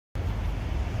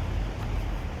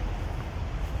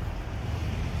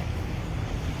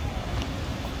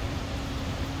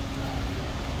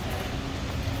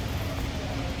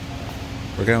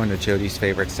We're going to Jody's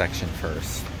favorite section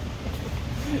first.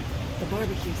 The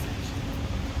barbecue section.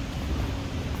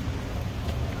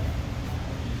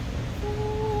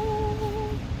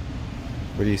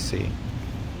 What do you see?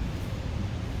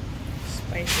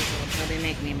 Spices will probably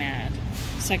make me mad.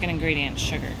 Second ingredient,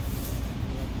 sugar.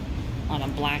 On a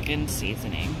blackened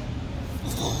seasoning.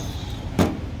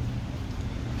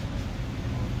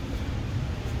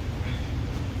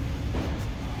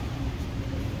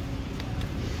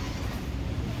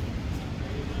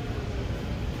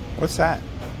 What's that?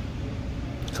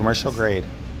 Commercial grade.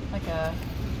 Like a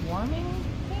warming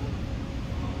thing?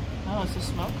 Oh, it's a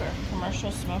smoker.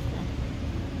 Commercial smoker.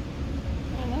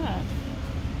 Look at that.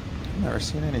 I've never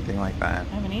seen anything like that.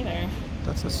 I haven't either.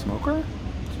 That's a smoker?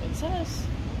 That's what it says.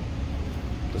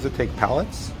 Does it take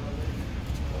pellets?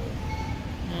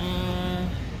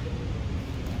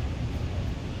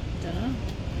 Dunno.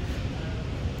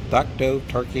 Duck, doe,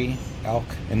 turkey, elk,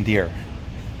 and deer.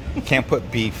 Can't put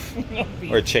beef No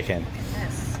beef. or chicken.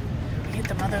 Yes. We hit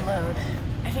the mother load.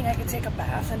 I think I could take a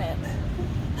bath in it.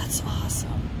 That's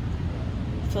awesome.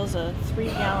 Fills a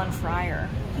 3-gallon fryer.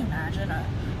 Can you imagine a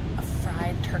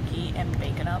fried turkey and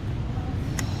bacon up?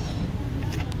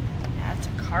 Add to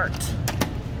cart.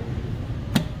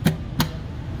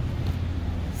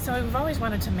 So we've always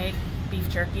wanted to make beef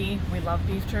jerky. We love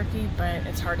beef jerky, but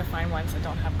it's hard to find ones that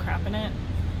don't have crap in it.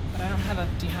 But I don't have a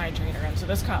dehydrator, and so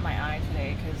this caught my eye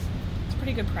today because it's a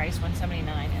pretty good price, $179,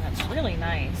 and it's really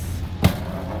nice.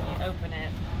 When you open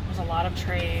it, there's a lot of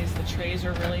trays. The trays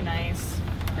are really nice,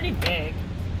 pretty big.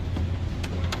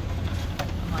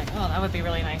 I'm like, oh, that would be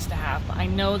really nice to have. But I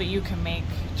know that you can make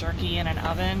jerky in an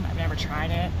oven. I've never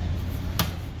tried it.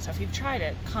 So if you've tried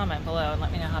it, comment below and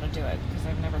let me know how to do it, because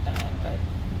I've never done it, but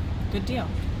good deal.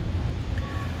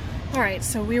 All right,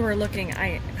 so we were looking,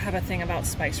 I have a thing about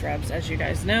spice rubs, as you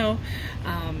guys know,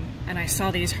 and I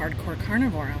saw these Hardcore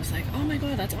Carnivore. I was like, oh my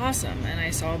God, that's awesome. And I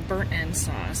saw burnt end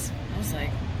sauce. I was like,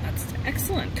 that's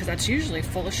excellent, because that's usually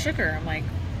full of sugar. I'm like,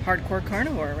 Hardcore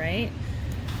Carnivore, right?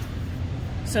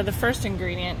 So the first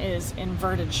ingredient is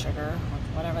inverted sugar,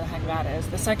 whatever the heck that is.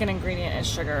 The second ingredient is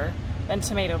sugar, then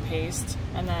tomato paste,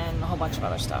 and then a whole bunch of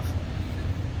other stuff.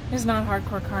 It's not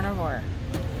Hardcore Carnivore.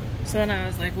 So then I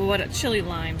was like, well, what a chili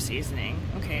lime seasoning.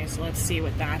 Okay, so let's see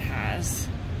what that has.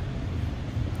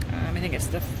 I think it's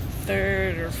the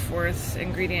third or fourth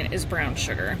ingredient is brown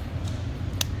sugar.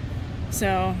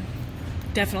 So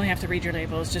definitely have to read your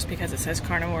labels. Just because it says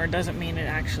carnivore doesn't mean it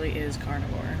actually is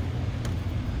carnivore.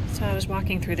 So I was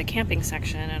walking through the camping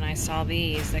section and I saw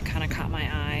these that kind of caught my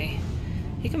eye.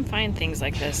 You can find things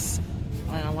like this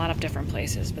in a lot of different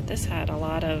places, but this had a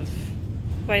lot of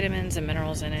vitamins and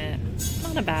minerals in it.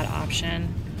 Not a bad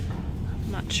option.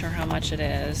 I'm not sure how much it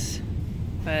is,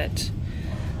 but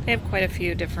they have quite a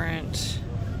few different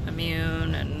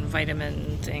immune and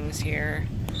vitamin things here.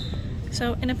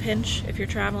 So in a pinch, if you're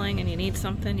traveling and you need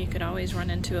something, you could always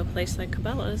run into a place like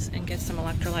Cabela's and get some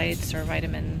electrolytes or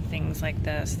vitamin things like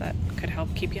this that could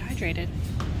help keep you hydrated.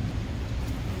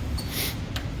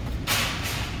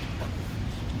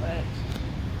 But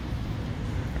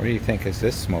What do you think is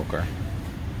this smoker?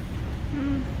 I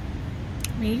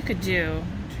mean, you could do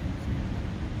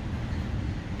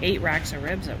 8 racks of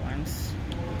ribs at once.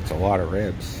 It's a lot of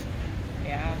ribs.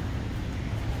 Yeah.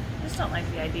 I just don't like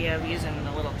the idea of using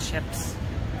the little chips.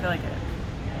 I feel like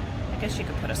I guess you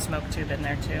could put a smoke tube in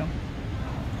there too.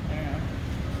 Yeah.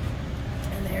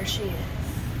 And there she is.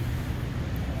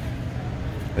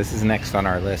 This is next on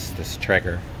our list, this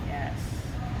Traeger. Yes.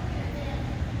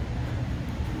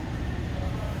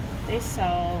 They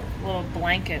sell little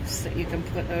blankets that you can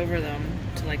put over them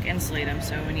to like insulate them,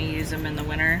 so when you use them in the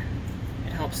winter,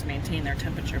 it helps maintain their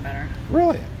temperature better.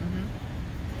 Really?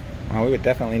 Mm-hmm. Well, we would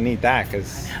definitely need that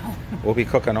because we'll be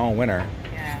cooking all winter.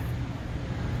 Yeah.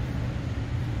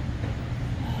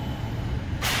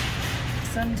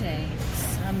 Someday.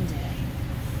 It's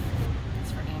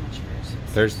for amateurs.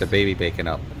 There's the baby baking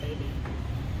up. The baby.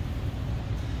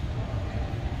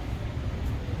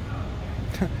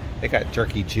 They got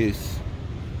jerky juice.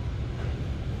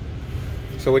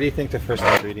 So what do you think the first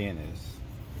ingredient is?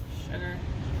 Sugar?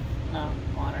 No,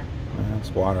 water. It's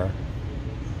water.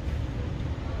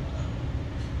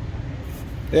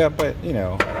 Yeah, but you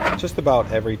know, just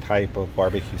about every type of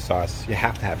barbecue sauce, you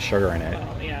have to have sugar in it.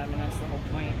 Well, yeah, I mean, that's the whole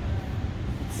point.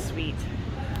 It's sweet.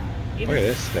 Look at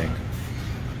this thing.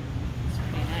 It's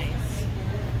pretty nice.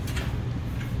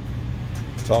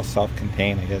 It's all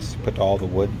self-contained, I guess. Put all the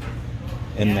wood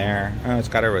in there. Oh, it's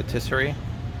got a rotisserie,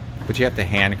 but you have to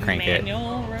hand crank it.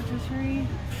 Manual rotisserie?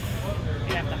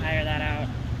 You have to hire that out.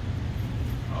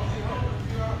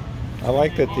 I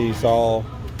like that these all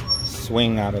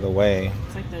swing out of the way.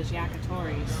 It's like those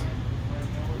yakatoris.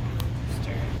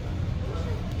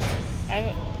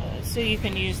 So you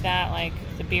can use that like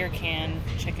the beer can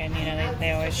chicken. You know,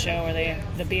 they always show where they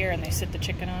have the beer and they sit the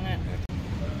chicken on it.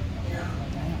 I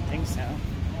don't think so.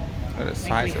 What a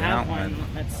size of that one.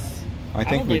 That's I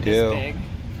think we this do. big.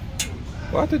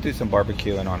 We'll have to do some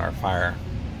barbecuing on our fire.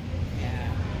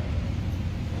 Yeah.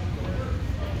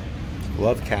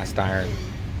 Love cast iron.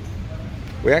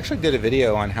 We actually did a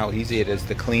video on how easy it is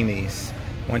to clean these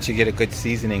once you get a good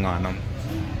seasoning on them.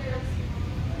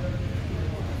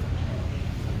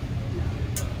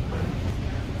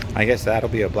 I guess that'll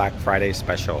be a Black Friday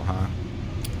special, huh?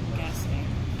 Guess me.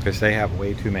 Because they have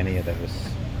way too many of those.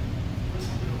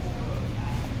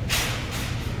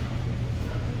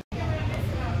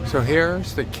 So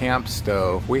here's the camp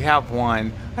stove. We have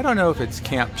one, I don't know if it's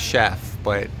Camp Chef,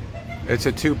 but it's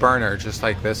a 2-burner just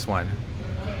like this one.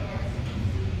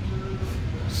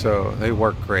 So they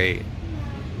work great.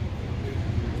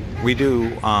 We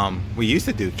do, we used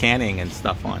to do canning and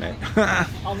stuff on it.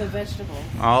 All the vegetables.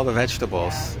 All the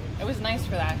vegetables. Yeah. It was nice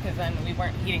for that because then we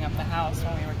weren't heating up the house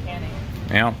when we were canning.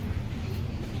 Yeah.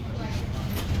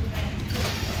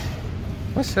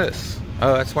 What's this?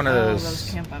 Oh, that's one of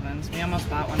those camp ovens. We almost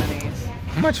bought one of these.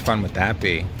 How much fun would that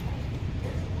be?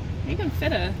 You can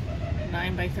fit a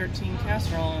 9x13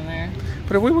 casserole in there.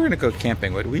 But if we were going to go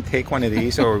camping, would we take one of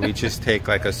these or would we just take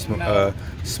like a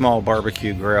small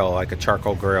barbecue grill, like a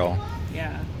charcoal grill?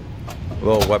 Yeah. A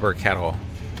little Weber kettle.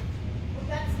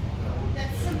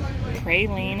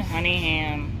 Praline honey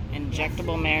ham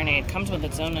injectable marinade. Comes with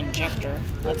its own injector.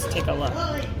 Let's take a look.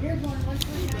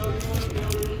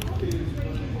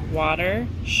 Water,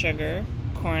 sugar,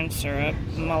 corn syrup,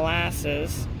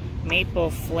 molasses, maple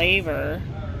flavor,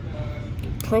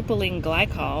 propylene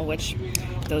glycol, which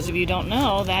those of you who don't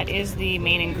know, that is the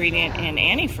main ingredient in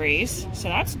antifreeze, so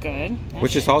that's good.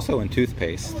 Which is also in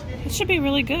toothpaste. It should be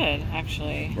really good,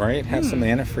 actually. Right? Have some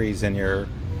antifreeze in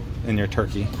your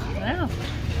turkey. Yeah.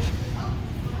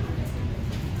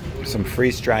 Some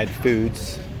freeze-dried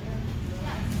foods.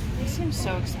 It seems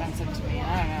so expensive to me.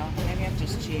 I don't know. Maybe I'm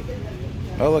just cheap.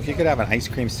 Oh, look, you could have an ice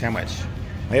cream sandwich.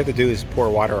 All you have to do is pour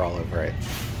water all over it.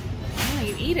 No,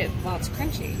 you eat it while it's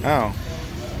crunchy. Oh.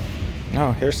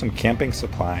 Oh, here's some camping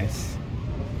supplies.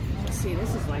 Let's see,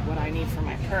 this is like what I need for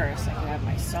my purse. I could have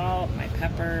my salt, my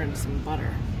pepper, and some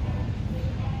butter.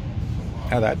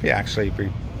 Oh, that'd be actually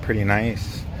pretty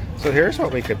nice. So here's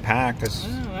what we could pack. Oh,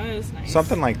 that is nice.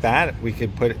 Something like that we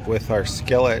could put with our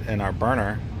skillet and our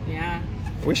burner. Yeah.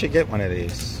 We should get one of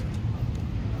these.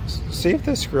 See if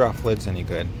the screw off lid's any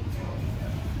good.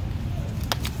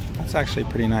 That's actually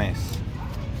pretty nice.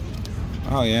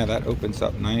 Oh yeah, that opens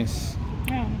up nice.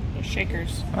 Oh, the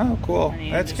shakers. Oh, cool.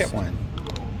 Let's get one.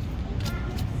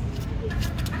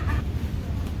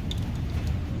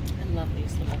 I love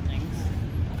these little things.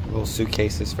 Little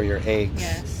suitcases for your eggs.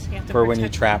 Yes. You have to for when you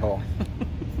travel.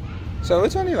 So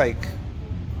it's only like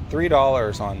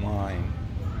 $3 online.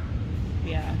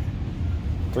 Yeah.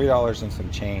 $3 and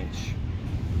some change.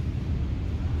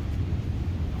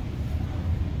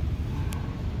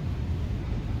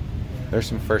 There's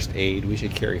some first aid. We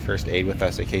should carry first aid with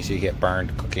us in case you get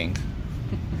burned cooking.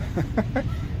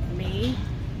 Me?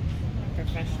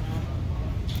 Professional.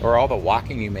 Or all the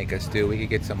walking you make us do. We could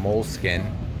get some moleskin.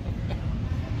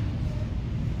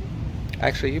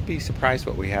 Actually, you'd be surprised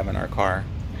what we have in our car.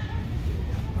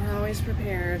 We're always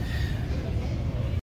prepared.